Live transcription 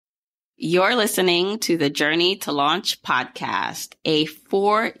You're listening to the Journey to Launch podcast, a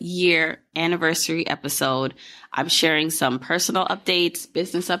 4-year anniversary episode. I'm sharing some personal updates,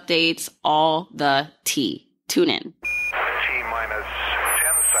 business updates, all the tea. Tune in. T-minus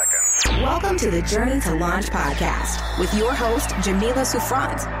 10 seconds. Welcome to the Journey to Launch podcast with your host, Jamila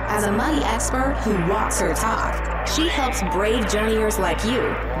Souffrant. As a money expert who walks her talk, she helps brave journeyers like you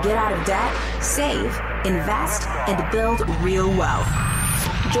get out of debt, save, invest, and build real wealth.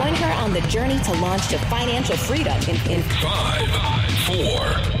 Join her on the journey to launch to financial freedom in 5, 4,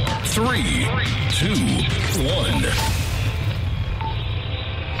 3, 2, 1.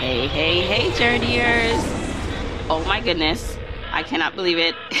 Hey, journeyers. Oh my goodness. I cannot believe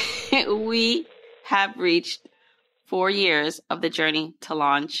it. We have reached 4 years of the Journey to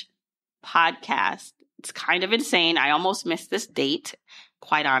Launch podcast. It's kind of insane. I almost missed this date,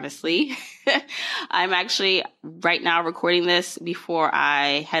 quite honestly. I'm actually right now recording this before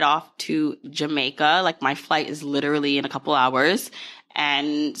I head off to Jamaica. Like, my flight is literally in a couple hours.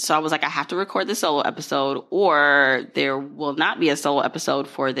 And so I was like, I have to record the solo episode or there will not be a solo episode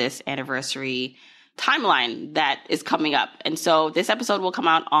for this anniversary timeline that is coming up. And so this episode will come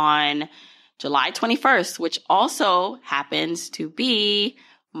out on July 21st, which also happens to be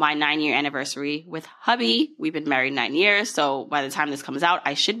my 9-year anniversary with hubby. We've been married 9 years. So by the time this comes out,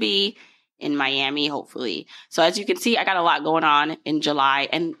 I should be in Miami, hopefully. So as you can see, I got a lot going on in July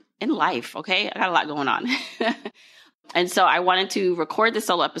and in life. Okay. I got a lot going on. And so I wanted to record the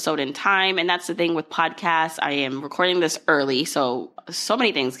solo episode in time. And that's the thing with podcasts. I am recording this early. So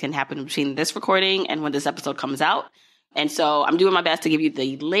many things can happen between this recording and when this episode comes out. And so I'm doing my best to give you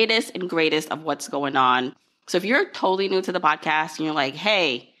the latest and greatest of what's going on. So if you're totally new to the podcast and you're like,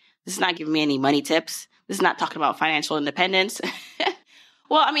 hey, this is not giving me any money tips. This is not talking about financial independence.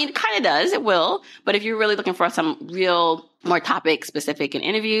 Well, I mean, it kind of does. It will. But if you're really looking for some real, more topic specific in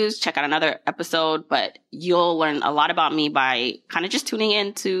interviews, check out another episode. But you'll learn a lot about me by kind of just tuning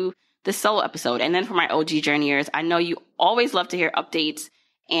into this solo episode. And then for my OG journeyers, I know you always love to hear updates.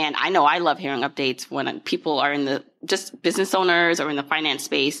 And I know I love hearing updates when people are in the just business owners or in the finance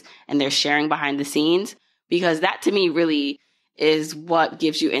space and they're sharing behind the scenes, because that to me really is what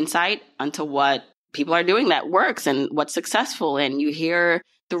gives you insight into what people are doing that works and what's successful. And you hear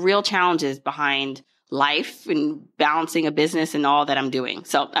the real challenges behind life and balancing a business and all that I'm doing.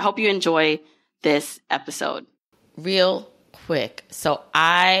 So I hope you enjoy this episode. Real quick. So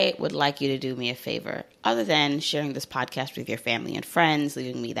I would like you to do me a favor. Other than sharing this podcast with your family and friends,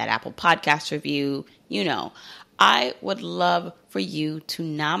 leaving me that Apple Podcast review, I would love for you to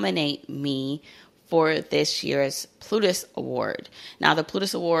nominate me for this year's Plutus Award. Now, the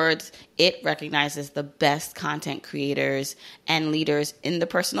Plutus Awards, it recognizes the best content creators and leaders in the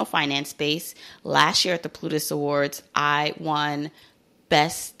personal finance space. Last year at the Plutus Awards, I won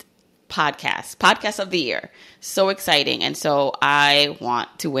Best Podcast of the Year. So exciting. And so I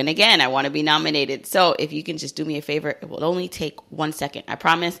want to win again. I want to be nominated. So if you can just do me a favor, it will only take 1 second. I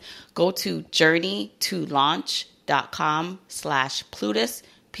promise. Go to journeytolaunch.com/Plutus,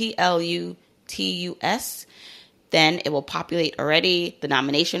 PLUTUS. Then it will populate already the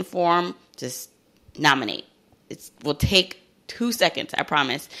nomination form. Just nominate. It will take 2 seconds, I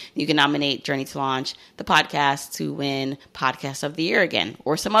promise. You can nominate Journey to Launch, the podcast, to win Podcast of the Year again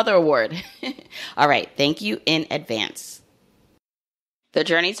or some other award. All right. Thank you in advance. The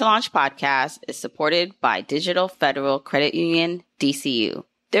Journey to Launch podcast is supported by Digital Federal Credit Union, DCU.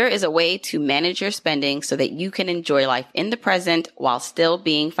 There is a way to manage your spending so that you can enjoy life in the present while still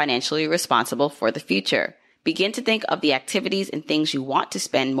being financially responsible for the future. Begin to think of the activities and things you want to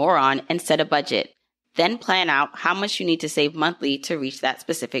spend more on and set a budget. Then plan out how much you need to save monthly to reach that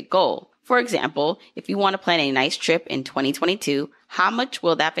specific goal. For example, if you want to plan a nice trip in 2022, how much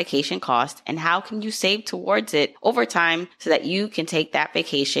will that vacation cost and how can you save towards it over time so that you can take that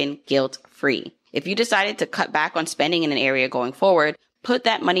vacation guilt-free? If you decided to cut back on spending in an area going forward, put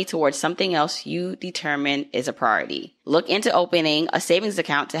that money towards something else you determine is a priority. Look into opening a savings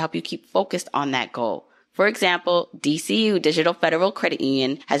account to help you keep focused on that goal. For example, DCU, Digital Federal Credit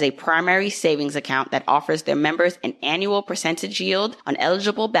Union, has a primary savings account that offers their members an annual percentage yield on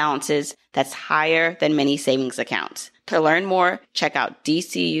eligible balances that's higher than many savings accounts. To learn more, check out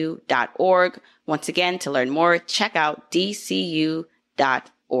dcu.org. Once again, to learn more, check out dcu.org.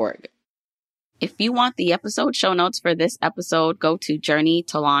 If you want the episode show notes for this episode, go to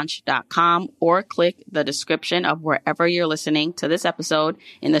journeytolaunch.com or click the description of wherever you're listening to this episode.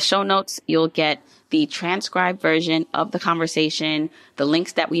 In the show notes, you'll get the transcribed version of the conversation, the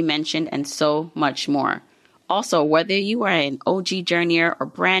links that we mentioned, and so much more. Also, whether you are an OG journeyer or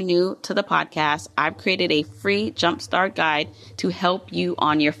brand new to the podcast, I've created a free jumpstart guide to help you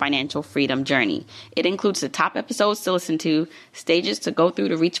on your financial freedom journey. It includes the top episodes to listen to, stages to go through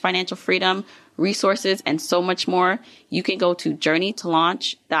to reach financial freedom, resources, and so much more. You can go to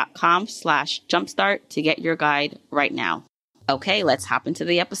journeytolaunch.com/jumpstart to get your guide right now. Okay, let's hop into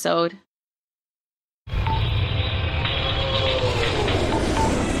the episode.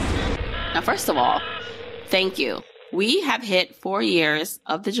 Now, first of all, thank you. We have hit 4 years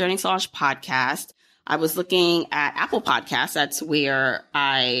of the Journey to Launch podcast. I was looking at Apple Podcasts. That's where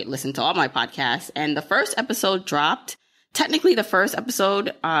I listen to all my podcasts. And the first episode dropped. Technically, the first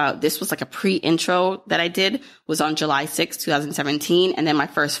episode, this was like a pre-intro that I did, was on July 6, 2017. And then my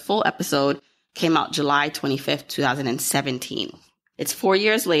first full episode came out July 25th, 2017. It's 4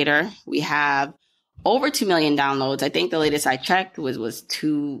 years later. We have over 2 million downloads. I think the latest I checked was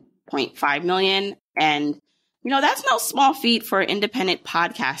 2.5 million. And you know, that's no small feat for an independent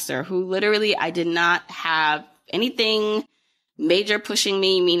podcaster who literally I did not have anything major pushing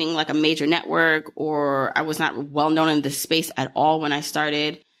me, meaning like a major network, or I was not well known in this space at all when I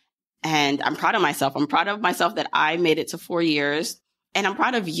started. And I'm proud of myself. I'm proud of myself that I made it to 4 years. And I'm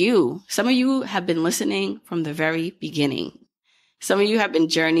proud of you. Some of you have been listening from the very beginning. Some of you have been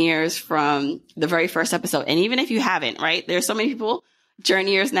journeyers from the very first episode. And even if you haven't, right? There's so many people,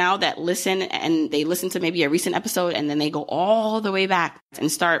 journeyers now, that listen, and they listen to maybe a recent episode and then they go all the way back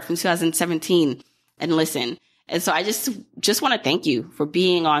and start from 2017 and listen. And so I just want to thank you for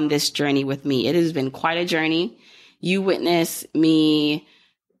being on this journey with me. It has been quite a journey. You witnessed me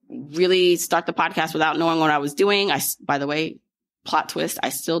really start the podcast without knowing what I was doing. By the way, plot twist, I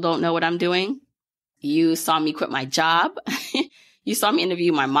still don't know what I'm doing. You saw me quit my job. You saw me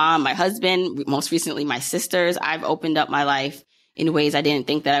interview my mom, my husband, most recently my sisters. I've opened up my life in ways I didn't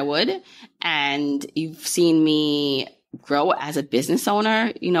think that I would. And you've seen me grow as a business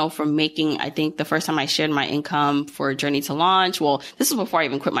owner, you know, from making, I think the first time I shared my income for Journey to Launch. Well, this was before I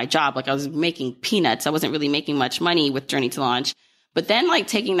even quit my job. Like I was making peanuts. I wasn't really making much money with Journey to Launch, but then like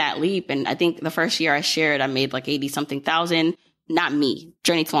taking that leap. And I think the first year I shared, I made like 80 something thousand, not me.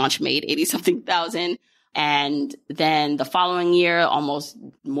 Journey to Launch made 80 something thousand. And then the following year, almost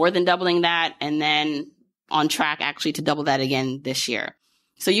more than doubling that. And then on track actually to double that again this year.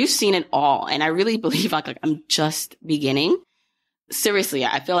 So you've seen it all. And I really believe like I'm just beginning. Seriously,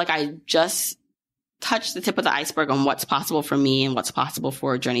 I feel like I just touched the tip of the iceberg on what's possible for me and what's possible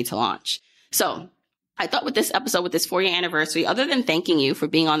for Journey to Launch. So I thought with this episode, with this 4-year anniversary, other than thanking you for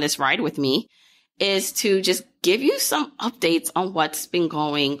being on this ride with me, is to just give you some updates on what's been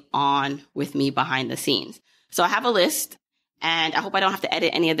going on with me behind the scenes. So I have a list. And I hope I don't have to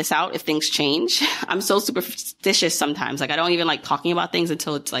edit any of this out if things change. I'm so superstitious sometimes. Like I don't even like talking about things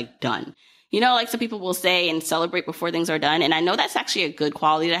until it's like done. You know, like some people will say and celebrate before things are done. And I know that's actually a good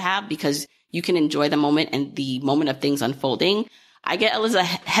quality to have because you can enjoy the moment and the moment of things unfolding. I get a little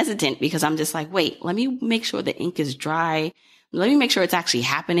hesitant because I'm just like, wait, let me make sure the ink is dry. Let me make sure it's actually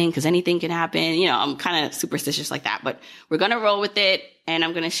happening because anything can happen. You know, I'm kind of superstitious like that, but we're going to roll with it. And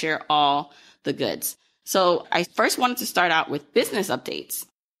I'm going to share all the goods. So I first wanted to start out with business updates.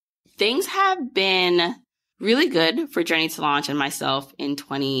 Things have been really good for Journey to Launch and myself in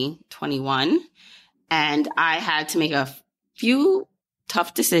 2021. And I had to make a few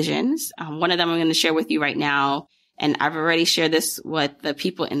tough decisions. One of them I'm going to share with you right now. And I've already shared this with the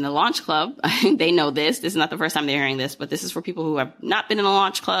people in the Launch Club. They know this. This is not the first time they're hearing this, but this is for people who have not been in the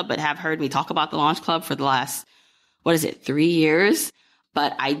Launch Club, but have heard me talk about the Launch Club for the last, 3 years?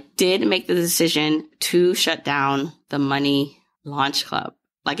 But I did make the decision to shut down the Money Launch Club.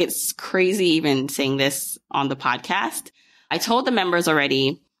 Like it's crazy even saying this on the podcast. I told the members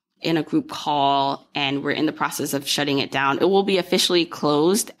already in a group call and we're in the process of shutting it down. It will be officially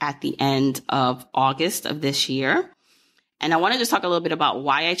closed at the end of August of this year. And I want to just talk a little bit about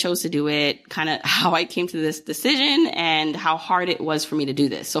why I chose to do it, kind of how I came to this decision and how hard it was for me to do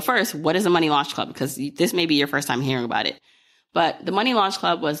this. So first, what is a Money Launch Club? Because this may be your first time hearing about it. But the Money Launch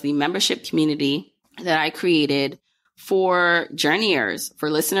Club was the membership community that I created for journeyers, for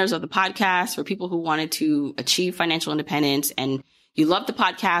listeners of the podcast, for people who wanted to achieve financial independence. And you loved the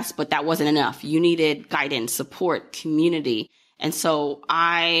podcast, but that wasn't enough. You needed guidance, support, community. And so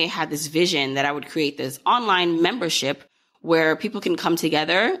I had this vision that I would create this online membership where people can come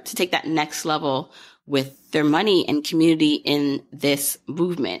together to take that next level with their money and community in this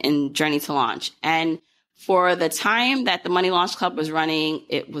movement and Journey to Launch. And for the time that the Money Launch Club was running,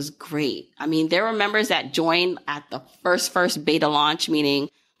 it was great. I mean, there were members that joined at the first beta launch, meaning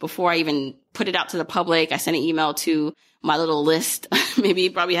before I even put it out to the public, I sent an email to my little list. Maybe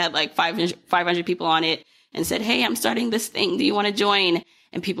it probably had like 500 people on it. and said, hey, I'm starting this thing. Do you want to join?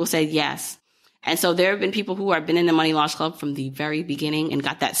 And people said yes. And so there have been people who have been in the Money Launch Club from the very beginning and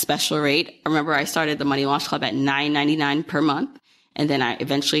got that special rate. I remember I started the Money Launch Club at $9.99 per month. And then I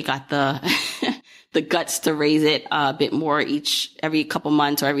eventually got the the guts to raise it a bit more every couple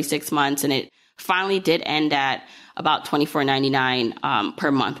months or every 6 months. And it finally did end at about $24.99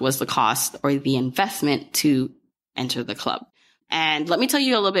 per month was the cost or the investment to enter the club. And let me tell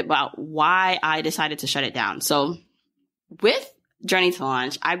you a little bit about why I decided to shut it down. So with Journey to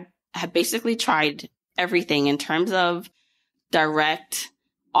Launch, I have basically tried everything in terms of direct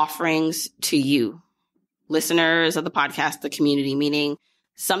offerings to you, listeners of the podcast, the community, meaning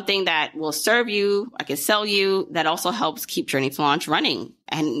something that will serve you, I can sell you, that also helps keep Journey to Launch running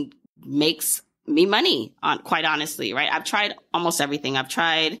and makes me money, quite honestly, right? I've tried almost everything. I've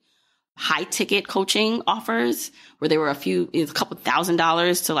tried high ticket coaching offers where there were a couple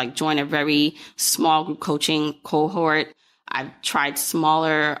 $1,000s to like join a very small group coaching cohort. I've tried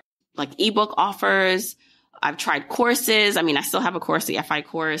smaller like ebook offers. I've tried courses. I mean, I still have a course, the FI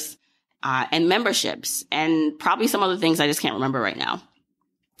course, and memberships and probably some other things I just can't remember right now.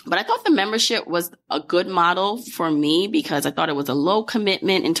 But I thought the membership was a good model for me because I thought it was a low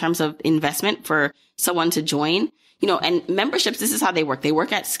commitment in terms of investment for someone to join. And memberships, this is how they work. They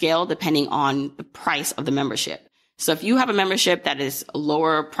work at scale depending on the price of the membership. So if you have a membership that is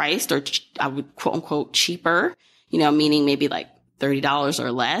lower priced or I would quote unquote cheaper, meaning maybe like $30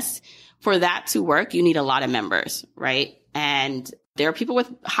 or less, for that to work, you need a lot of members, right? And there are people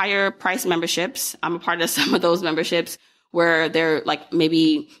with higher price memberships. I'm a part of some of those memberships where they're like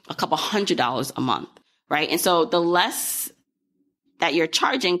maybe a couple $100s a month, right? And so the less that you're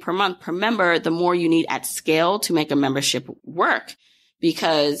charging per month per member, the more you need at scale to make a membership work.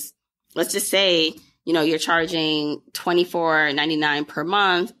 Because let's just say, you're charging $24.99 per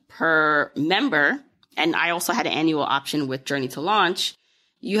month per member. And I also had an annual option with Journey to Launch.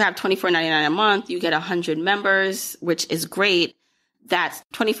 You have $24.99 a month. You get 100 members, which is great. That's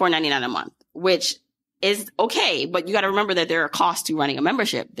 $24.99 a month, which is okay. But you got to remember that there are costs to running a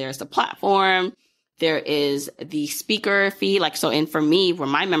membership. There's the platform. There is the speaker fee. For me, for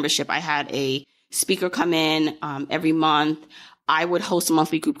my membership, I had a speaker come in every month. I would host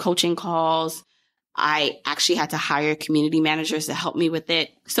monthly group coaching calls. I actually had to hire community managers to help me with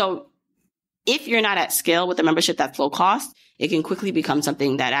it. So if you're not at scale with a membership that's low cost, it can quickly become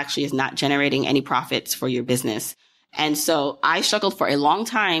something that actually is not generating any profits for your business. And so I struggled for a long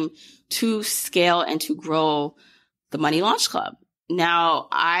time to scale and to grow the Money Launch Club. Now,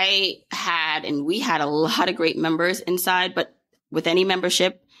 we had a lot of great members inside, but with any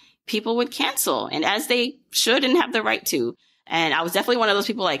membership, people would cancel, and as they should and have the right to. And I was definitely one of those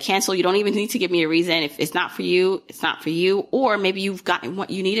people like, cancel. You don't even need to give me a reason. If it's not for you, it's not for you. Or maybe you've gotten what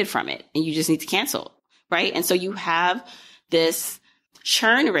you needed from it and you just need to cancel, right? And so you have this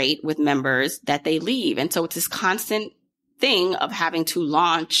churn rate with members that they leave. And so it's this constant thing of having to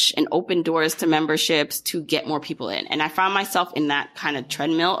launch and open doors to memberships to get more people in. And I found myself in that kind of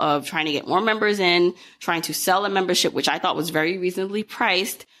treadmill of trying to get more members in, trying to sell a membership, which I thought was very reasonably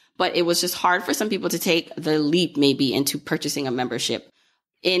priced, but it was just hard for some people to take the leap maybe into purchasing a membership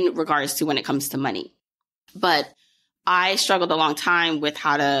in regards to when it comes to money. But I struggled a long time with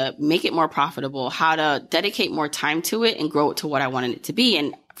how to make it more profitable, how to dedicate more time to it and grow it to what I wanted it to be.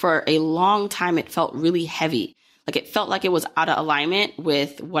 And for a long time, it felt really heavy. It felt like it was out of alignment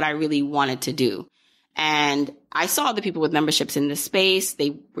with what I really wanted to do. And I saw the people with memberships in this space.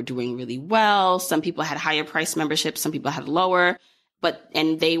 They were doing really well. Some people had higher price memberships. Some people had lower,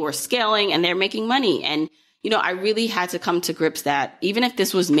 and they were scaling and they're making money. And, I really had to come to grips that even if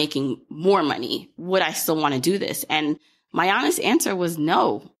this was making more money, would I still want to do this? And my honest answer was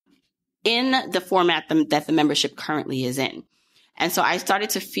no, in the format that the membership currently is in. And so I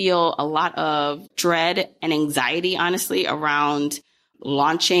started to feel a lot of dread and anxiety, honestly, around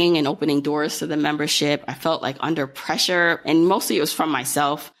launching and opening doors to the membership. I felt like under pressure, and mostly it was from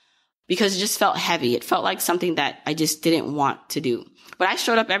myself because it just felt heavy. It felt like something that I just didn't want to do. But I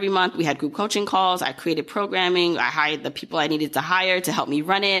showed up every month. We had group coaching calls. I created programming. I hired the people I needed to hire to help me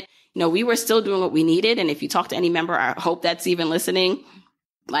run it. We were still doing what we needed. And if you talk to any member, I hope that's even listening,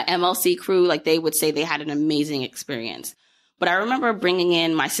 my MLC crew, they would say they had an amazing experience. But I remember bringing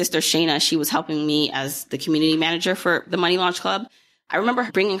in my sister, Shayna. She was helping me as the community manager for the Money Launch Club. I remember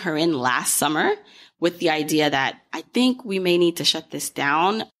bringing her in last summer with the idea that I think we may need to shut this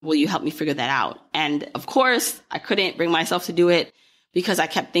down. Will you help me figure that out? And of course, I couldn't bring myself to do it because I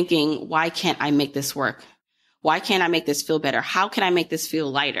kept thinking, why can't I make this work? Why can't I make this feel better? How can I make this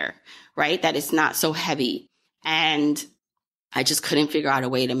feel lighter, right? That it's not so heavy. And I just couldn't figure out a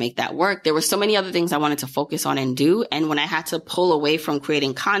way to make that work. There were so many other things I wanted to focus on and do. And when I had to pull away from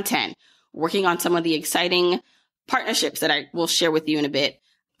creating content, working on some of the exciting partnerships that I will share with you in a bit,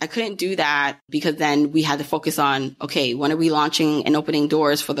 I couldn't do that because then we had to focus on, okay, when are we launching and opening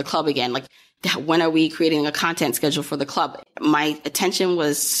doors for the club again? Like, when are we creating a content schedule for the club? My attention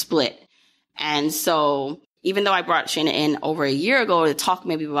was split. And so even though I brought Shayna in over a year ago to talk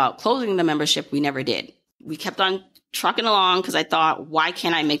maybe about closing the membership, we never did. We kept on trucking along because I thought, why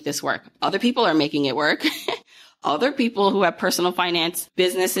can't I make this work? Other people are making it work. Other people who have personal finance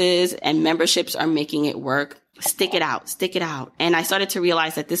businesses and memberships are making it work. Stick it out, stick it out. And I started to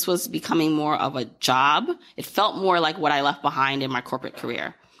realize that this was becoming more of a job. It felt more like what I left behind in my corporate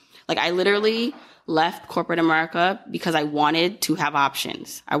career. Like, I literally left corporate America because I wanted to have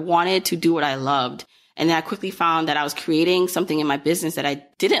options. I wanted to do what I loved. And then I quickly found that I was creating something in my business that I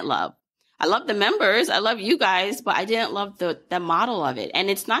didn't love. I love the members. I love you guys, but I didn't love the model of it. And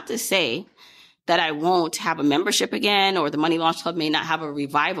it's not to say that I won't have a membership again, or the Money Launch Club may not have a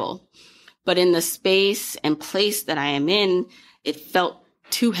revival. But in the space and place that I am in, it felt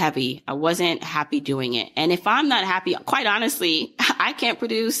too heavy. I wasn't happy doing it. And if I'm not happy, quite honestly, I can't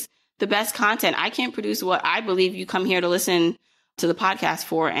produce the best content. I can't produce what I believe you come here to listen to the podcast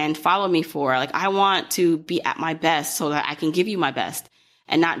for and follow me for. Like, I want to be at my best so that I can give you my best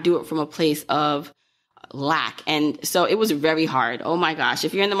and not do it from a place of lack. And so it was very hard. Oh my gosh.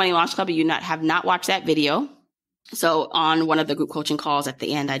 If you're in the Money Launch Club and you have not watched that video, so on one of the group coaching calls at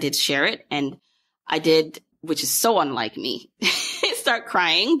the end, I did share it, and I did, which is so unlike me, start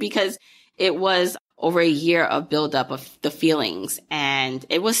crying because it was over a year of buildup of the feelings. And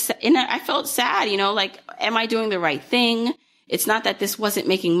it was, and I felt sad, like, am I doing the right thing? It's not that this wasn't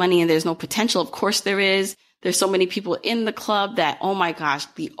making money and there's no potential. Of course there is. There's so many people in the club that, oh my gosh,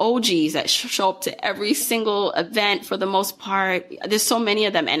 the OGs that show up to every single event for the most part. There's so many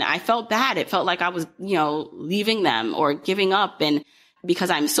of them. And I felt bad. It felt like I was, leaving them or giving up. And because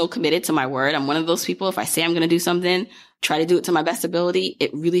I'm so committed to my word, I'm one of those people, if I say I'm going to do something, try to do it to my best ability,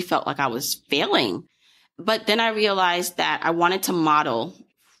 it really felt like I was failing. But then I realized that I wanted to model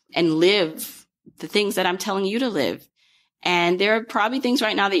and live the things that I'm telling you to live. And there are probably things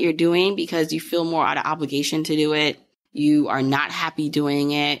right now that you're doing because you feel more out of obligation to do it. You are not happy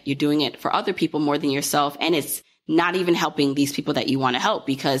doing it. You're doing it for other people more than yourself. And it's not even helping these people that you want to help,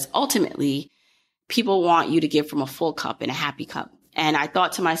 because ultimately people want you to give from a full cup and a happy cup. And I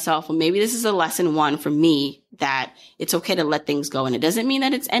thought to myself, well, maybe this is a lesson one for me, that it's okay to let things go. And it doesn't mean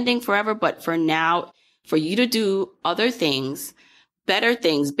that it's ending forever, but for now, for you to do other things, better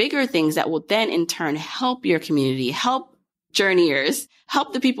things, bigger things that will then in turn help your community, help journeyers,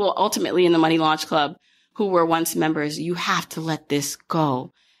 help the people ultimately in the Money Launch Club who were once members. You have to let this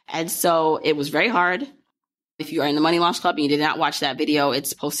go. And so it was very hard. If you are in the Money Launch Club and you did not watch that video,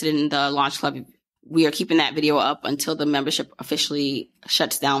 it's posted in the Launch Club. We are keeping that video up until the membership officially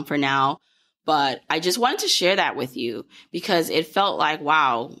shuts down for now. But I just wanted to share that with you because it felt like,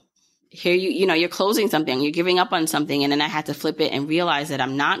 wow, here you're closing something, you're giving up on something. And then I had to flip it and realize that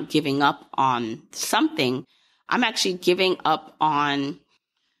I'm not giving up on something. I'm actually giving up on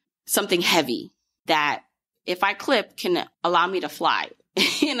something heavy that if I clip can allow me to fly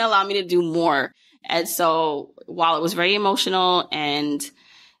and allow me to do more. And so while it was very emotional and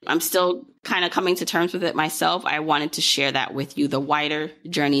I'm still kind of coming to terms with it myself, I wanted to share that with you, the wider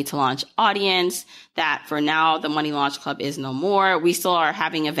Journey to Launch audience, that for now, the Money Launch Club is no more. We still are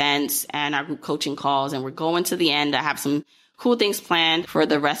having events and our group coaching calls, and we're going to the end. I have some cool things planned for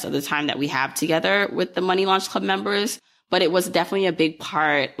the rest of the time that we have together with the Money Launch Club members. But it was definitely a big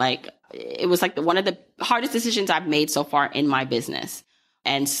part. Like, it was like one of the hardest decisions I've made so far in my business.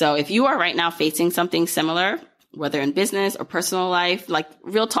 And so if you are right now facing something similar, whether in business or personal life, like,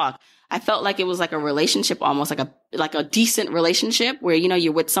 real talk, I felt like it was like a relationship, almost like a decent relationship where,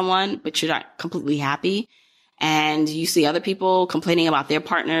 you're with someone, but you're not completely happy. And you see other people complaining about their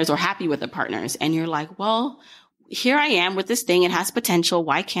partners or happy with their partners. And you're like, well, here I am with this thing. It has potential.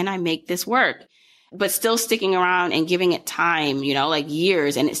 Why can't I make this work? But still sticking around and giving it time, like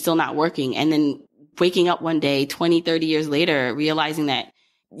years, and it's still not working. And then waking up one day, 20, 30 years later, realizing that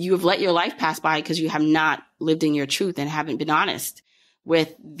you have let your life pass by because you have not lived in your truth and haven't been honest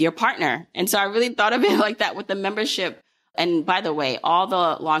with your partner. And so I really thought of it like that with the membership. And by the way, all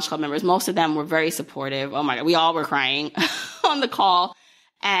the Launch Club members, most of them were very supportive. Oh my God, we all were crying on the call,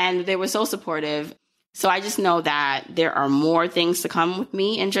 and they were so supportive. So I just know that there are more things to come with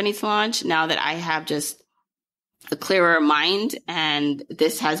me in Journey to Launch now that I have just a clearer mind, and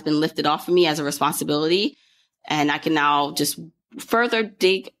this has been lifted off of me as a responsibility. And I can now just further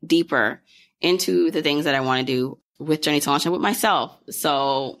dig deeper into the things that I want to do with Journey to Launch and with myself.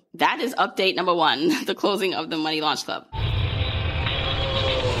 So that is update number 1, the closing of the Money Launch Club.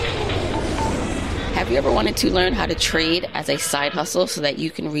 Have you ever wanted to learn how to trade as a side hustle so that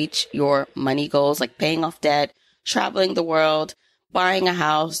you can reach your money goals, like paying off debt, traveling the world, buying a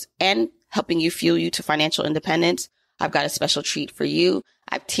house, and helping you fuel you to financial independence? I've got a special treat for you.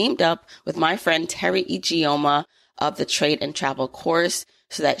 I've teamed up with my friend Terry Ijeoma of the Trade and Travel course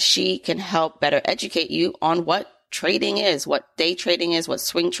so that she can help better educate you on what trading is, what day trading is, what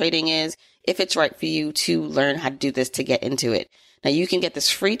swing trading is, if it's right for you to learn how to do this to get into it. Now, you can get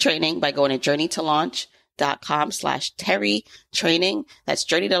this free training by going to journeytolaunch.com/Terry training. That's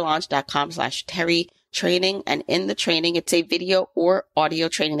journeytolaunch.com/Terry training. And in the training, it's a video or audio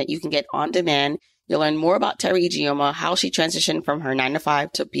training that you can get on demand. You'll learn more about Terry Ijeoma, how she transitioned from her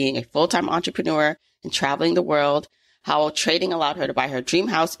 9-to-5 to being a full-time entrepreneur and traveling the world, how trading allowed her to buy her dream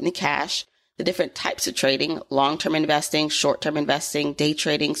house in cash, the different types of trading, long-term investing, short-term investing, day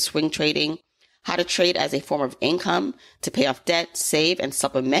trading, swing trading, how to trade as a form of income to pay off debt, save, and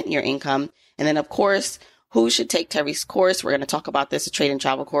supplement your income. And then, of course, who should take Terry's course? We're going to talk about this, a Trade and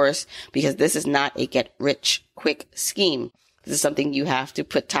Travel course, because this is not a get-rich-quick scheme. This is something you have to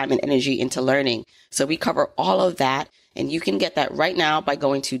put time and energy into learning. So we cover all of that, and you can get that right now by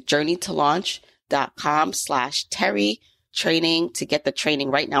going to journeytolaunch.com/Terry training to get the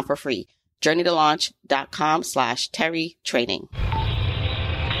training right now for free. journeytolaunch.com/Terry training.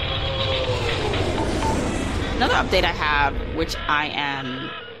 Another update I have, which I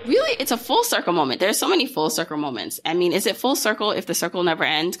am really, it's a full circle moment. There's so many full circle moments. I mean, is it full circle if the circle never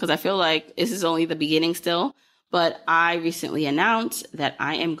ends? Because I feel like this is only the beginning still. But I recently announced that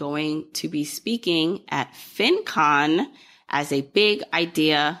I am going to be speaking at FinCon as a big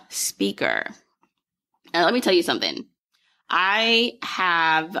idea speaker. And let me tell you something. I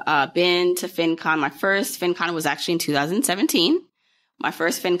have been to FinCon. My first FinCon was actually in 2017. My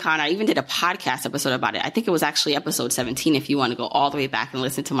first FinCon, I even did a podcast episode about it. I think it was actually episode 17 if you want to go all the way back and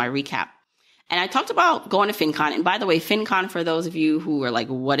listen to my recap. And I talked about going to FinCon. And by the way, FinCon, for those of you who are like,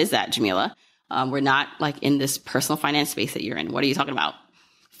 what is that, Jamila? We're not like in this personal finance space that you're in. What are you talking about?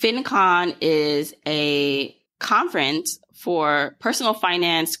 FinCon is a conference for personal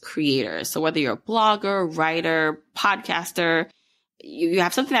finance creators. So whether you're a blogger, writer, podcaster, you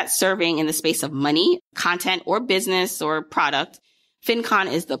have something that's serving in the space of money, content, or business or product, FinCon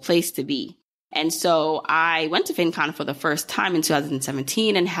is the place to be. And so I went to FinCon for the first time in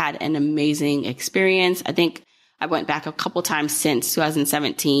 2017 and had an amazing experience. I think I went back a couple times since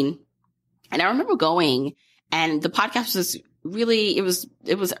 2017. And I remember going, and the podcast was really, it was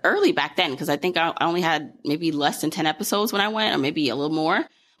early back then, because I think I only had maybe less than 10 episodes when I went, or maybe a little more.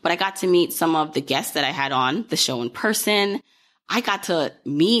 But I got to meet some of the guests that I had on the show in person. I got to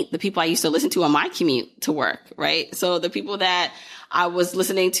meet the people I used to listen to on my commute to work, right? So the people that I was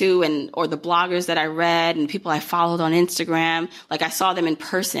listening to or the bloggers that I read and people I followed on Instagram, like I saw them in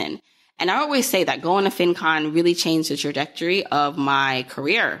person. And I always say that going to FinCon really changed the trajectory of my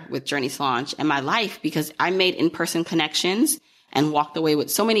career with Journey to Launch and my life, because I made in-person connections and walked away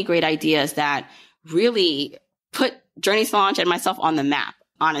with so many great ideas that really put Journey to Launch and myself on the map,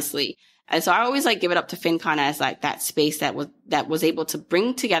 honestly. And so I always like give it up to FinCon as like that space that was able to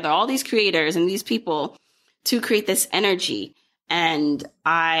bring together all these creators and these people to create this energy. And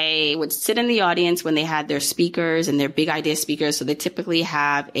I would sit in the audience when they had their speakers and their big idea speakers. So they typically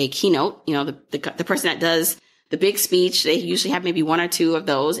have a keynote, you know, the person that does the big speech, they usually have maybe one or two of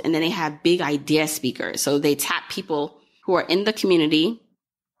those. And then they have big idea speakers. So they tap people who are in the community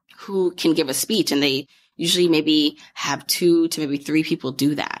who can give a speech, and they usually maybe have 2 to maybe 3 people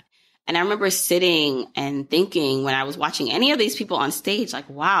do that. And I remember sitting and thinking when I was watching any of these people on stage, like,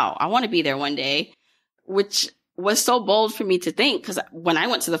 wow, I want to be there one day, which was so bold for me to think, because when I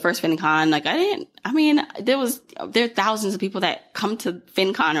went to the first FinCon, like there are thousands of people that come to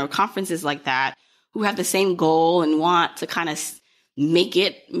FinCon or conferences like that who have the same goal and want to kind of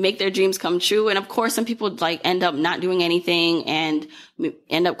make their dreams come true. And of course, some people like end up not doing anything and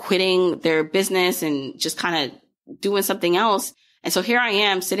end up quitting their business and just kind of doing something else. And so here I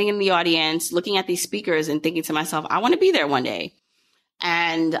am sitting in the audience, looking at these speakers and thinking to myself, I want to be there one day.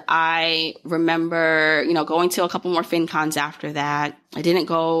 And I remember, going to a couple more FinCons after that. I didn't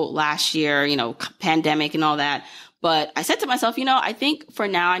go last year, pandemic and all that. But I said to myself, I think for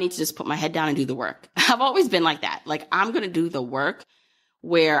now I need to just put my head down and do the work. I've always been like that. Like, I'm going to do the work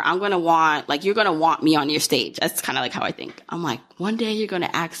where I'm going to you're going to want me on your stage. That's kind of like how I think. I'm like, one day you're going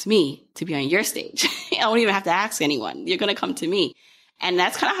to ask me to be on your stage. I don't even have to ask anyone. You're going to come to me. And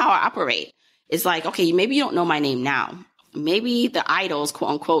that's kind of how I operate. It's like, okay, maybe you don't know my name now. Maybe the idols,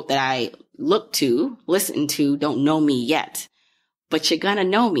 quote unquote, that I look to, listen to, don't know me yet, but you're going to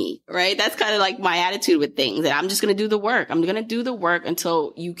know me, right? That's kind of like my attitude with things, that I'm just going to do the work. I'm going to do the work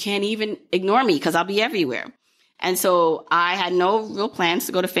until you can't even ignore me, because I'll be everywhere. And so I had no real plans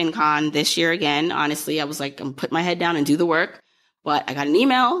to go to FinCon this year again. Honestly, I was like, I'm put my head down and do the work. But I got an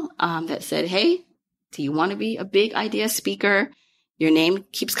email that said, hey, do you want to be a big idea speaker? Your name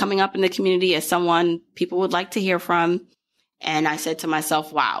keeps coming up in the community as someone people would like to hear from. And I said to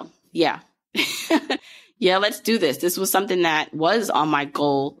myself, wow, yeah, yeah, let's do this. This was something that was on my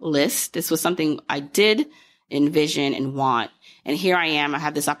goal list. This was something I did envision and want. And here I am. I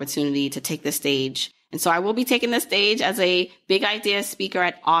have this opportunity to take the stage. And so I will be taking the stage as a big idea speaker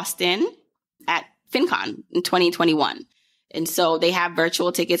at Austin at FinCon in 2021. And so they have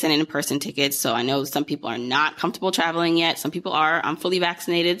virtual tickets and in-person tickets. So I know some people are not comfortable traveling yet. Some people are. I'm fully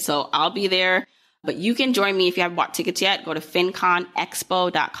vaccinated, so I'll be there. But you can join me if you haven't bought tickets yet. Go to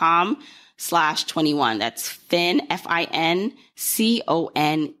finconexpo.com/21. That's Fin,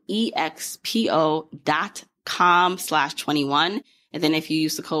 FINCONEXPO.com/21. And then if you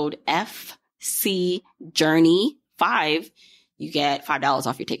use the code FCJourney5, you get $5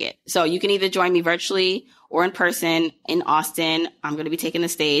 off your ticket. So you can either join me virtually or in person in Austin. I'm going to be taking the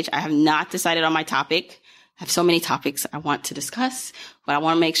stage. I have not decided on my topic. I have so many topics I want to discuss, but I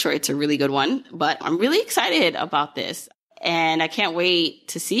want to make sure it's a really good one. But I'm really excited about this. And I can't wait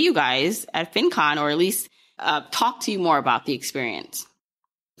to see you guys at FinCon, or at least talk to you more about the experience.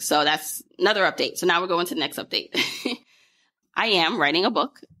 So that's another update. So now we're going to the next update. I am writing a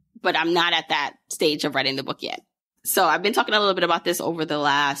book, but I'm not at that stage of writing the book yet. So I've been talking a little bit about this over the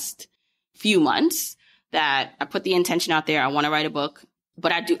last few months, that I put the intention out there. I want to write a book,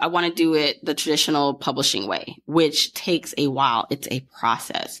 but I want to do it the traditional publishing way, which takes a while. It's a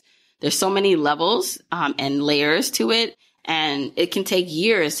process. There's so many levels and layers to it, and it can take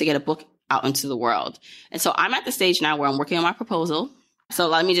years to get a book out into the world. And so I'm at the stage now where I'm working on my proposal. So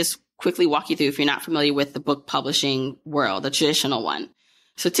let me just quickly walk you through, if you're not familiar with the book publishing world, the traditional one.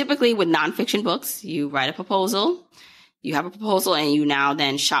 So typically with nonfiction books, you write a proposal, you have a proposal, and you now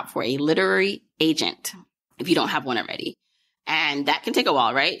then shop for a literary agent if you don't have one already. And that can take a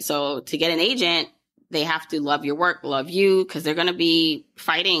while, right? So to get an agent, they have to love your work, love you, because they're going to be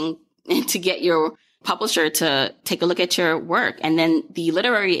fighting to get your publisher to take a look at your work. And then the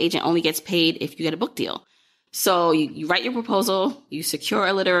literary agent only gets paid if you get a book deal. So you write your proposal, you secure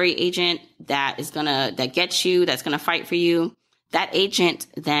a literary agent that gets you, that's going to fight for you. That agent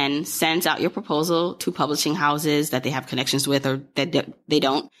then sends out your proposal to publishing houses that they have connections with, or that they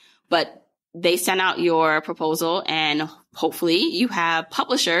don't. But they send out your proposal, and hopefully you have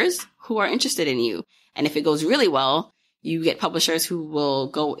publishers who are interested in you. And if it goes really well, you get publishers who will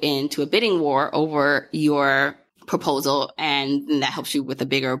go into a bidding war over your proposal, and that helps you with a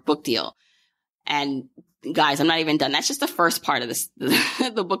bigger book deal. And guys, I'm not even done. That's just the first part of this,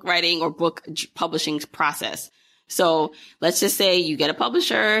 the book writing or book publishing process. So let's just say you get a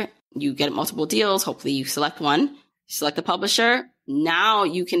publisher, you get multiple deals. Hopefully you select one, you select a publisher. Now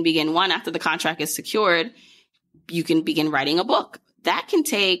you can begin after the contract is secured, you can begin writing a book. That can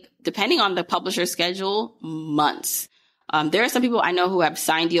take, depending on the publisher's schedule, months. There are some people I know who have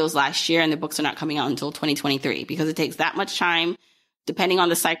signed deals last year and their books are not coming out until 2023, because it takes that much time, depending on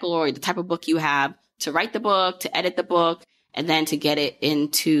the cycle or the type of book you have, to write the book, to edit the book, and then to get it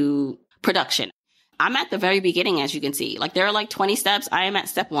into production. I'm at the very beginning, as you can see. Like, there are like 20 steps. I am at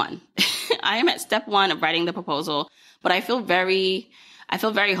step 1. I am at step 1 of writing the proposal, but I feel very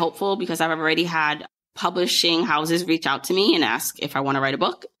hopeful, because I've already had publishing houses reach out to me and ask if I want to write a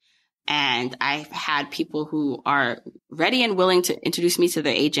book. And I've had people who are ready and willing to introduce me to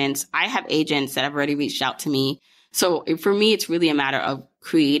their agents. I have agents that have already reached out to me. So for me, it's really a matter of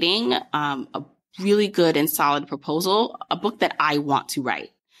creating a really good and solid proposal, a book that I want to write.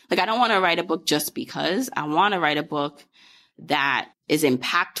 Like, I don't want to write a book just because. I want to write a book that is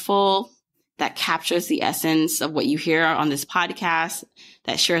impactful, that captures the essence of what you hear on this podcast,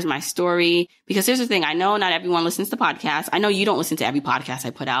 that shares my story. Because here's the thing. I know not everyone listens to podcasts. I know you don't listen to every podcast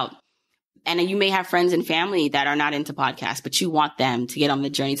I put out. And you may have friends and family that are not into podcasts, but you want them to get on the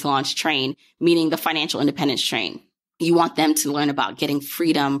Journey to Launch train, meaning the financial independence train. You want them to learn about getting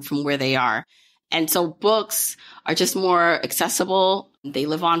freedom from where they are. And so books are just more accessible. They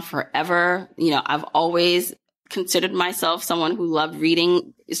live on forever. You know, I've always considered myself someone who loved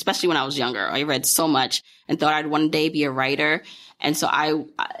reading, especially when I was younger. I read so much and thought I'd one day be a writer. And so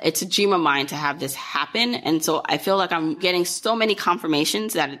it's a dream of mine to have this happen. And so I feel like I'm getting so many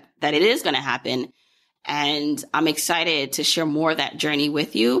confirmations that it is going to happen. And I'm excited to share more of that journey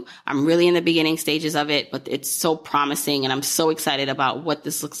with you. I'm really in the beginning stages of it, but it's so promising. And I'm so excited about what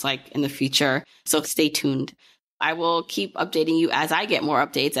this looks like in the future. So stay tuned. I will keep updating you as I get more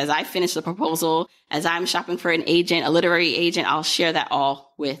updates, as I finish the proposal, as I'm shopping for an agent, a literary agent. I'll share that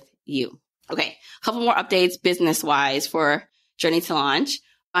all with you. Okay. A couple more updates business-wise for Journey to Launch.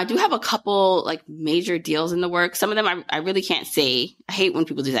 I do have a couple like major deals in the works. Some of them I really can't say. I hate when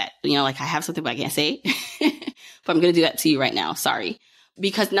people do that. You know, like I have something but I can't say, but I'm going to do that to you right now. Sorry,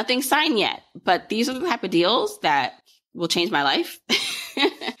 because nothing's signed yet, but these are the type of deals that will change my life,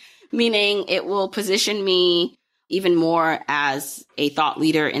 meaning it will position me even more as a thought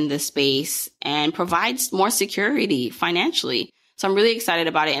leader in this space and provides more security financially. So I'm really excited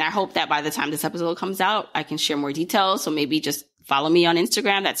about it. And I hope that by the time this episode comes out, I can share more details. So maybe just follow me on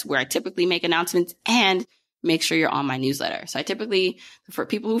Instagram. That's where I typically make announcements, and make sure you're on my newsletter. So I typically, for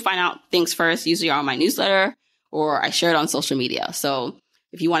people who find out things first, usually are on my newsletter or I share it on social media. So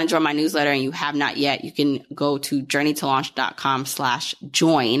if you want to join my newsletter and you have not yet, you can go to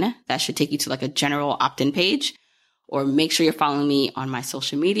journeytolaunch.com/join. That should take you to like a general opt-in page, or make sure you're following me on my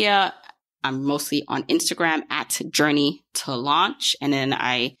social media. I'm mostly on Instagram at Journey to Launch. And then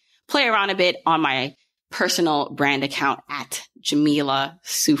I play around a bit on my personal brand account at Jamila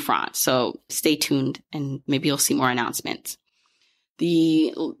Souffrant. So stay tuned and maybe you'll see more announcements.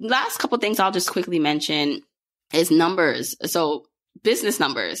 The last couple of things I'll just quickly mention is numbers. So business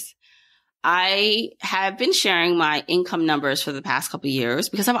numbers. I have been sharing my income numbers for the past couple of years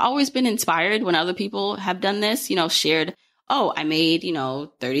because I've always been inspired when other people have done this, shared, oh, I made,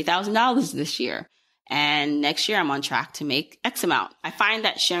 $30,000 this year. And next year I'm on track to make X amount. I find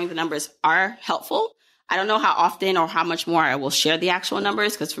that sharing the numbers are helpful. I don't know how often or how much more I will share the actual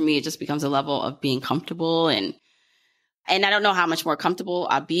numbers, because for me, it just becomes a level of being comfortable. And I don't know how much more comfortable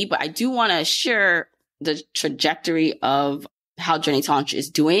I'll be, but I do want to share the trajectory of how Journey to Launch is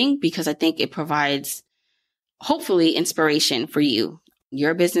doing, because I think it provides hopefully inspiration for you,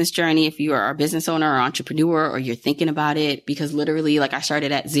 your business journey. If you are a business owner or entrepreneur, or you're thinking about it, because literally like I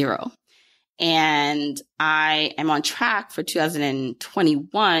started at zero and I am on track for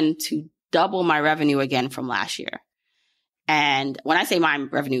 2021 to double my revenue again from last year. And when I say my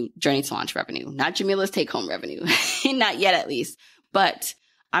revenue, Journey to Launch revenue, not Jamila's take home revenue, not yet at least, but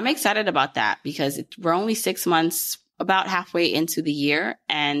I'm excited about that because we're only 6 months, about halfway into the year.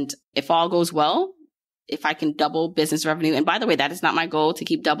 And if all goes well, if I can double business revenue, and by the way, that is not my goal to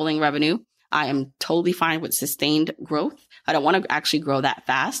keep doubling revenue. I am totally fine with sustained growth. I don't want to actually grow that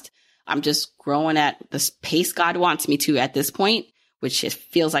fast. I'm just growing at the pace God wants me to at this point, which it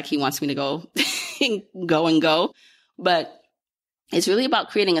feels like he wants me to go, go. But it's really about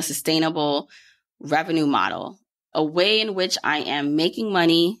creating a sustainable revenue model, a way in which I am making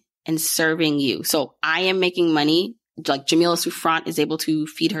money and serving you. So I am making money, like Jamila Souffrant is able to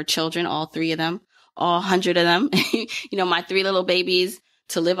feed her children, all 3 of them, all 100 of them, my 3 little babies,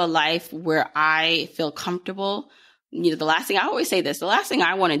 to live a life where I feel comfortable. The last thing, I always say this, the last thing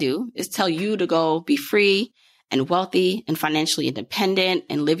I want to do is tell you to go be free and wealthy and financially independent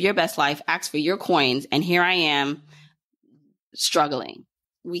and live your best life, ask for your coins. And here I am struggling.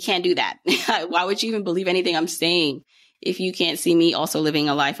 We can't do that. Why would you even believe anything I'm saying if you can't see me also living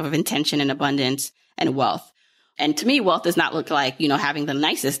a life of intention and abundance and wealth? And to me, wealth does not look like, having the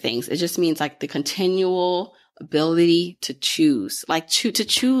nicest things. It just means like the continual ability to choose, to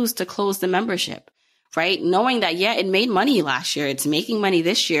choose to close the membership, right? Knowing that, yeah, it made money last year. It's making money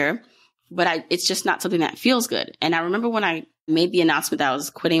this year. But it's just not something that feels good. And I remember when I made the announcement that I was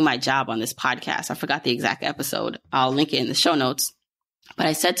quitting my job on this podcast, I forgot the exact episode. I'll link it in the show notes. But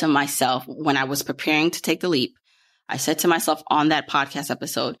I said to myself when I was preparing to take the leap, I said to myself on that podcast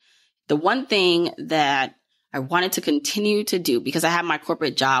episode, the one thing that I wanted to continue to do, because I had my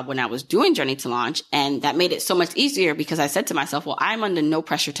corporate job when I was doing Journey to Launch, and that made it so much easier because I said to myself, well, I'm under no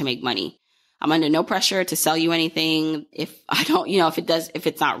pressure to make money. I'm under no pressure to sell you anything. If I don't, if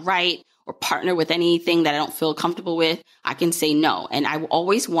it's not right, or partner with anything that I don't feel comfortable with, I can say no. And I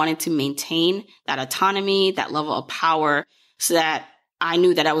always wanted to maintain that autonomy, that level of power, so that I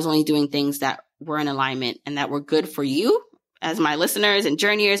knew that I was only doing things that were in alignment and that were good for you as my listeners and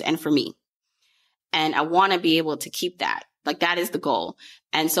journeyers, and for me. And I want to be able to keep that. Like, that is the goal.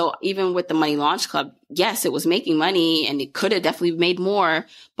 And so even with the Money Launch Club, yes, it was making money and it could have definitely made more,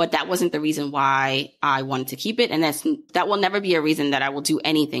 but that wasn't the reason why I wanted to keep it. And that will never be a reason that I will do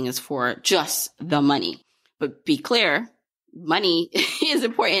anything is for just the money. But be clear, money is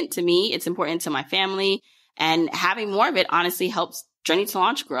important to me. It's important to my family, and having more of it honestly helps Journey to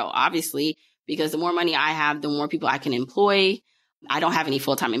Launch grow, obviously, because the more money I have, the more people I can employ. I don't have any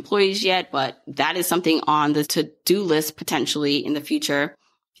full-time employees yet, but that is something on the to-do list potentially in the future.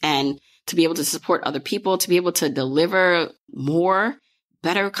 And to be able to support other people, to be able to deliver more,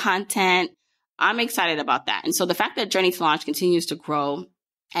 better content. I'm excited about that. And so the fact that Journey to Launch continues to grow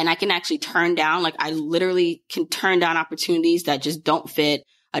and I can actually turn down, like I literally can turn down opportunities that just don't fit.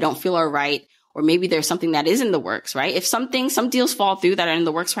 I don't feel are right. Or maybe there's something that is in the works, right? If some deals fall through that are in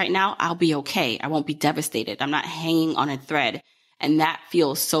the works right now, I'll be okay. I won't be devastated. I'm not hanging on a thread. And that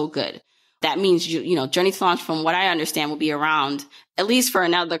feels so good. That means, Journey to Launch, from what I understand, will be around at least for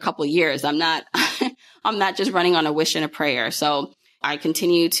another couple of years. I'm not just running on a wish and a prayer. So I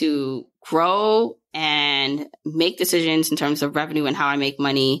continue to grow and make decisions in terms of revenue and how I make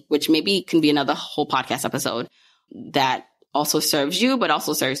money, which maybe can be another whole podcast episode that also serves you, but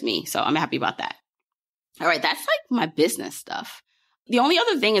also serves me. So I'm happy about that. All right. That's like my business stuff. The only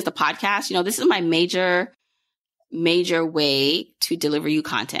other thing is the podcast. This is my major way to deliver you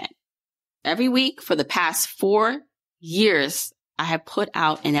content. Every week for the past 4 years, I have put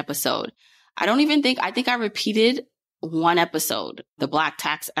out an episode. I think I repeated one episode, the Black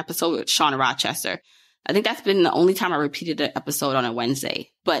Tax episode with Shauna Rochester. I think that's been the only time I repeated an episode on a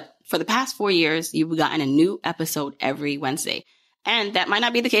Wednesday. But for the past 4 years, you've gotten a new episode every Wednesday. And that might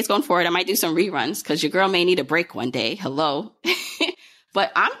not be the case going forward. I might do some reruns because your girl may need a break one day. Hello.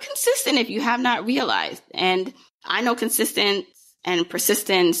 But I'm consistent if you have not realized. And I know consistent and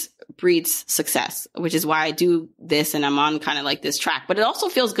persistence breeds success, which is why I do this and I'm on kind of like this track. But it also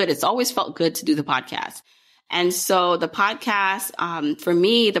feels good. It's always felt good to do the podcast. And so the podcast, for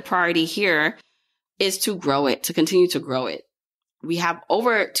me, the priority here is to grow it, to continue to grow it. We have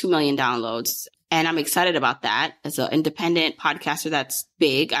over 2 million downloads, and I'm excited about that. As an independent podcaster, that's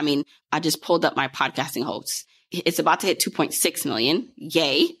big. I mean, I just pulled up my podcasting hosts. It's about to hit 2.6 million.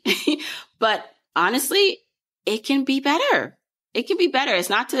 Yay. But honestly, it can be better. It can be better. It's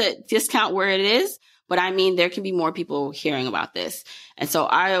not to discount where it is, but I mean, there can be more people hearing about this. And so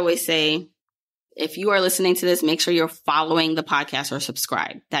I always say, if you are listening to this, make sure you're following the podcast or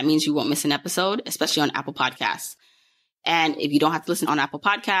subscribe. That means you won't miss an episode, especially on Apple Podcasts. And if you don't have to listen on Apple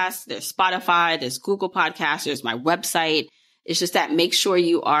Podcasts, there's Spotify, there's Google Podcasts, there's my website. It's just that make sure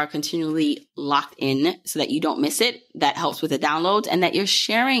you are continually locked in so that you don't miss it. That helps with the downloads, and that you're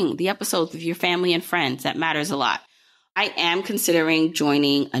sharing the episodes with your family and friends. That matters a lot. I am considering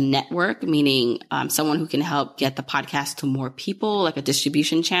joining a network, meaning someone who can help get the podcast to more people, like a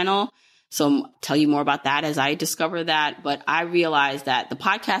distribution channel. So I'll tell you more about that as I discover that. But I realize that the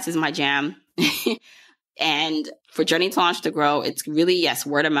podcast is my jam. And for Journey to Launch to grow, it's really, yes,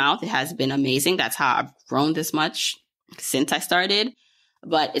 word of mouth. It has been amazing. That's how I've grown this much since I started.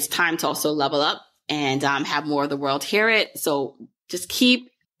 But it's time to also level up and have more of the world hear it. So just keep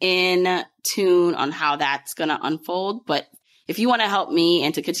in tune on how that's going to unfold. But if you want to help me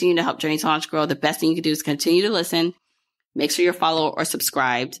and to continue to help Journey to Launch grow, the best thing you can do is continue to listen. Make sure you're followed or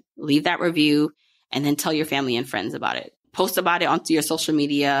subscribed. Leave that review and then tell your family and friends about it. Post about it onto your social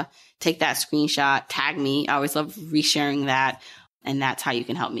media. Take that screenshot. Tag me. I always love resharing that. And that's how you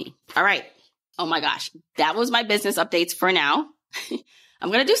can help me. All right. Oh my gosh. That was my business updates for now. I'm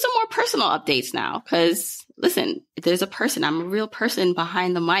going to do some more personal updates now because, listen, there's a person. I'm a real person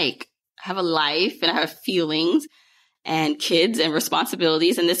behind the mic. I have a life and I have feelings and kids and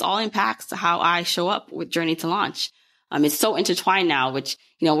responsibilities. And this all impacts how I show up with Journey to Launch. It's so intertwined now, which,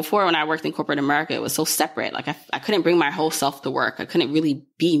 before when I worked in corporate America, it was so separate. Like I couldn't bring my whole self to work. I couldn't really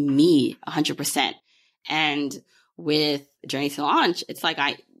be me 100%. And with Journey to Launch, it's like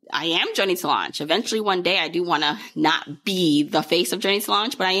I am Journey to Launch. Eventually one day I do want to not be the face of Journey to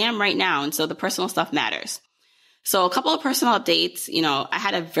Launch, but I am right now. And so the personal stuff matters. So a couple of personal updates. I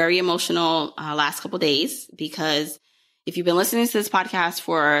had a very emotional last couple of days because if you've been listening to this podcast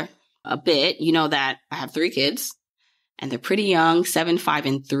for a bit, you know that I have 3 kids. And they're pretty young, 7, 5,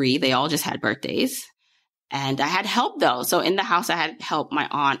 and 3. They all just had birthdays. And I had help though. So in the house, I had help. My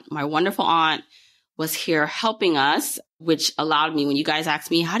aunt, my wonderful aunt was here helping us, which allowed me, when you guys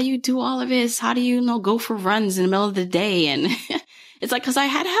ask me, how do you do all of this? How do you go for runs in the middle of the day? And it's like, cause I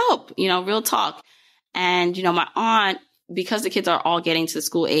had help, real talk. And, my aunt, because the kids are all getting to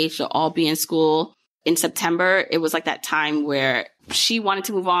school age, they'll all be in school in September. It was like that time where she wanted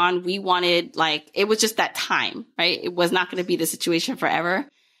to move on. We wanted, it was just that time, right? It was not going to be the situation forever.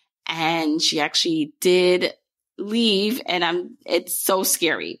 And she actually did leave. And it's so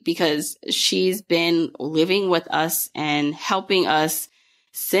scary because she's been living with us and helping us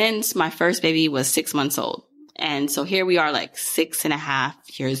since my first baby was 6 months old. And so here we are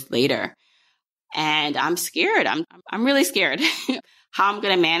 6.5 years later. And I'm scared. I'm really scared how I'm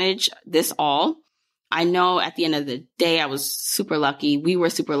going to manage this all. I know at the end of the day, I was super lucky. We were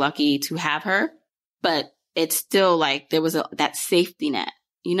super lucky to have her, but it's still like there was that safety net,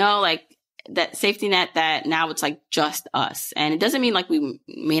 like that safety net that now it's like just us. And it doesn't mean like we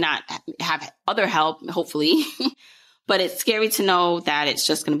may not have other help, hopefully, but it's scary to know that it's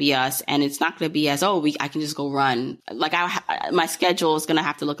just going to be us, and it's not going to be as, I can just go run. Like my schedule is going to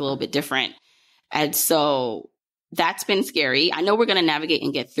have to look a little bit different. And so that's been scary. I know we're going to navigate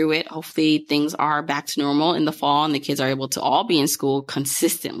and get through it. Hopefully things are back to normal in the fall and the kids are able to all be in school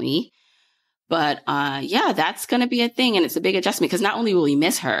consistently. But that's going to be a thing. And it's a big adjustment because not only will we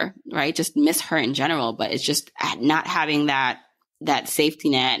miss her, right? Just miss her in general, but it's just not having that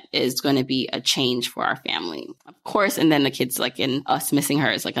safety net is going to be a change for our family, of course. And then the kids, like, in us missing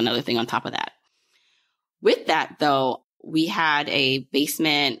her is like another thing on top of that. With that, though, we had a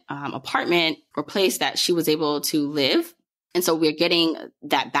basement apartment or place that she was able to live. And so we're getting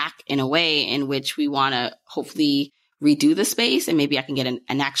that back in a way in which we want to hopefully redo the space, and maybe I can get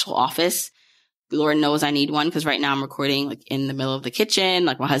an actual office. Lord knows I need one, because right now I'm recording like in the middle of the kitchen.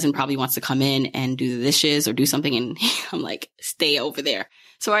 Like my husband probably wants to come in and do the dishes or do something, and I'm like, stay over there.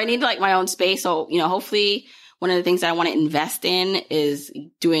 So I need like my own space. So, hopefully one of the things that I want to invest in is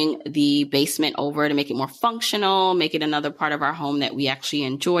doing the basement over to make it more functional, make it another part of our home that we actually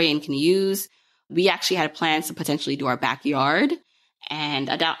enjoy and can use. We actually had plans to potentially do our backyard.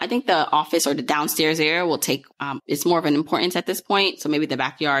 And I think the office or the downstairs area will take, it's more of an importance at this point. So maybe the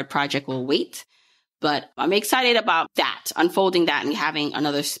backyard project will wait. But I'm excited about that, unfolding that and having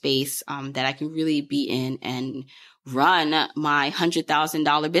another space that I can really be in and run my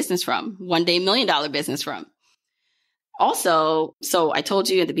 $100,000 business from, one day $1 million business from. Also, so I told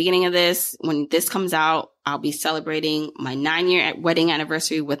you at the beginning of this, when this comes out, I'll be celebrating my 9-year wedding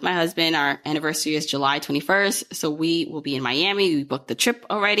anniversary with my husband. Our anniversary is July 21st. So we will be in Miami. We booked the trip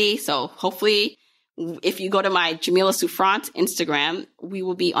already. So hopefully, if you go to my Jamila Souffrant Instagram, we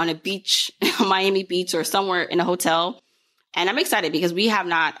will be on a beach, Miami Beach, or somewhere in a hotel. And I'm excited because we have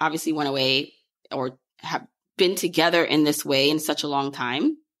not obviously went away or have been together in this way in such a long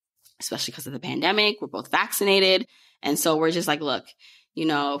time, especially because of the pandemic. We're both vaccinated. And so we're just like, look,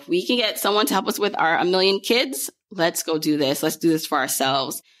 if we can get someone to help us with our 1 million kids, let's go do this. Let's do this for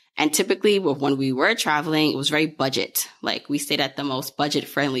ourselves. And typically when we were traveling, it was very budget. Like we stayed at the most budget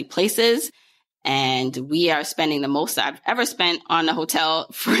friendly places. And we are spending the most I've ever spent on a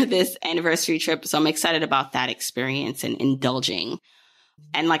hotel for this anniversary trip. So I'm excited about that experience and indulging.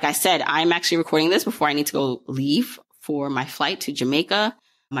 And like I said, I'm actually recording this before I need to go leave for my flight to Jamaica.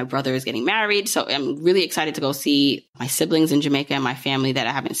 My brother is getting married. So I'm really excited to go see my siblings in Jamaica and my family that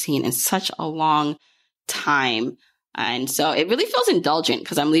I haven't seen in such a long time. And so it really feels indulgent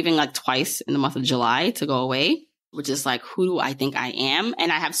because I'm leaving like twice in the month of July to go away, which is like, who do I think I am?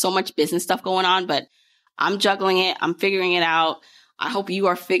 And I have so much business stuff going on, but I'm juggling it. I'm figuring it out. I hope you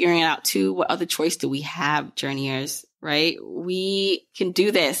are figuring it out too. What other choice do we have, journeyers, right? We can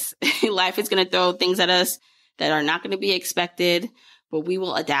do this. Life is going to throw things at us that are not going to be expected, but we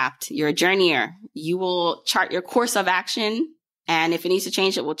will adapt. You're a journeyer. You will chart your course of action. And if it needs to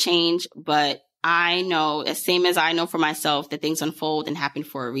change, it will change. But I know, as same as I know for myself, that things unfold and happen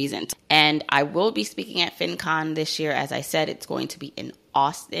for a reason. And I will be speaking at FinCon this year. As I said, it's going to be in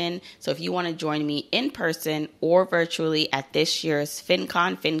Austin. So if you want to join me in person or virtually at this year's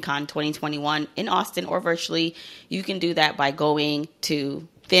FinCon 2021 in Austin or virtually, you can do that by going to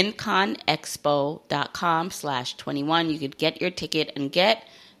finconexpo.com/21. You could get your ticket and get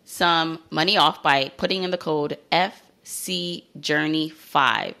some money off by putting in the code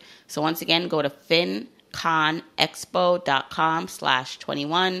FCJourney5. So once again, go to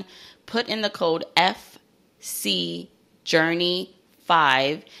finconexpo.com/21, put in the code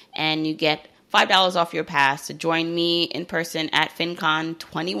FCJourney5, and you get $5 off your pass to join me in person at FinCon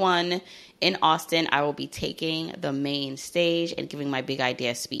 21 in Austin. I will be taking the main stage and giving my big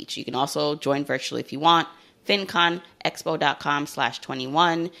idea speech. You can also join virtually if you want.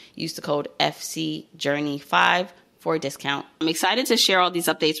 finconexpo.com/21. Use the code FCJourney5 for a discount. I'm excited to share all these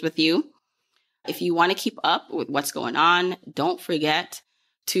updates with you. If you want to keep up with what's going on, don't forget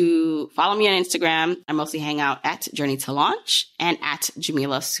to follow me on Instagram. I mostly hang out at Journey to Launch and at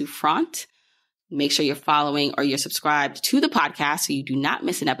Jamila Souffrant. Make sure you're following or you're subscribed to the podcast so you do not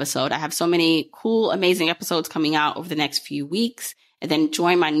miss an episode. I have so many cool, amazing episodes coming out over the next few weeks. And then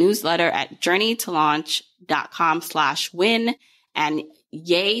join my newsletter at journeytolaunch.com/win. And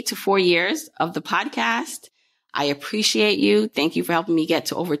yay to 4 years of the podcast. I appreciate you. Thank you for helping me get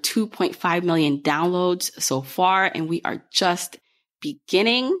to over 2.5 million downloads so far. And we are just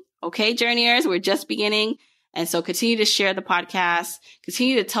beginning. Okay, journeyers, we're just beginning. And so continue to share the podcast,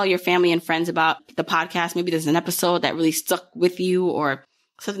 continue to tell your family and friends about the podcast. Maybe there's an episode that really stuck with you or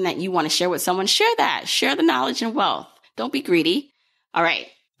something that you want to share with someone. Share that. Share the knowledge and wealth. Don't be greedy. All right.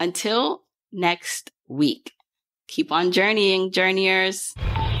 Until next week, keep on journeying, journeyers.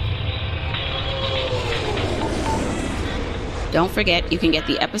 Don't forget, you can get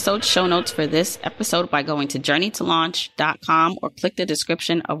the episode show notes for this episode by going to journeytolaunch.com or click the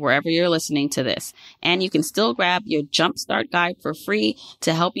description of wherever you're listening to this. And you can still grab your Jumpstart Guide for free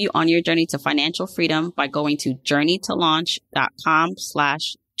to help you on your journey to financial freedom by going to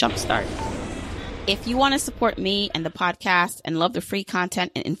journeytolaunch.com/jumpstart. If you want to support me and the podcast and love the free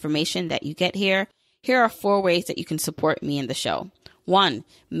content and information that you get here, here are 4 ways that you can support me and the show. 1,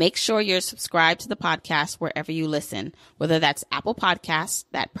 make sure you're subscribed to the podcast wherever you listen, whether that's Apple Podcasts,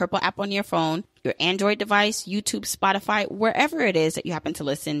 that purple app on your phone, your Android device, YouTube, Spotify, wherever it is that you happen to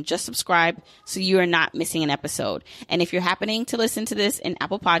listen, just subscribe so you are not missing an episode. And if you're happening to listen to this in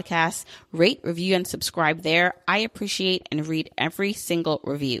Apple Podcasts, rate, review, and subscribe there. I appreciate and read every single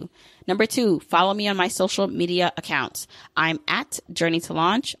review. Number 2, follow me on my social media accounts. I'm at Journey to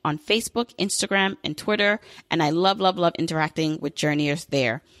Launch on Facebook, Instagram, and Twitter, and I love interacting with journeyers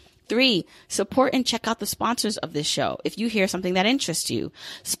there. 3, support and check out the sponsors of this show if you hear something that interests you.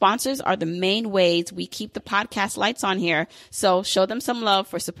 Sponsors are the main ways we keep the podcast lights on here, so show them some love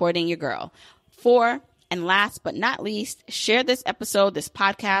for supporting your girl. 4, and last but not least, share this episode, this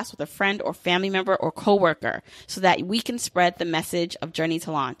podcast with a friend or family member or coworker so that we can spread the message of Journey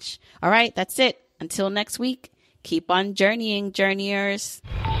to Launch. All right, that's it. Until next week, keep on journeying, journeyers.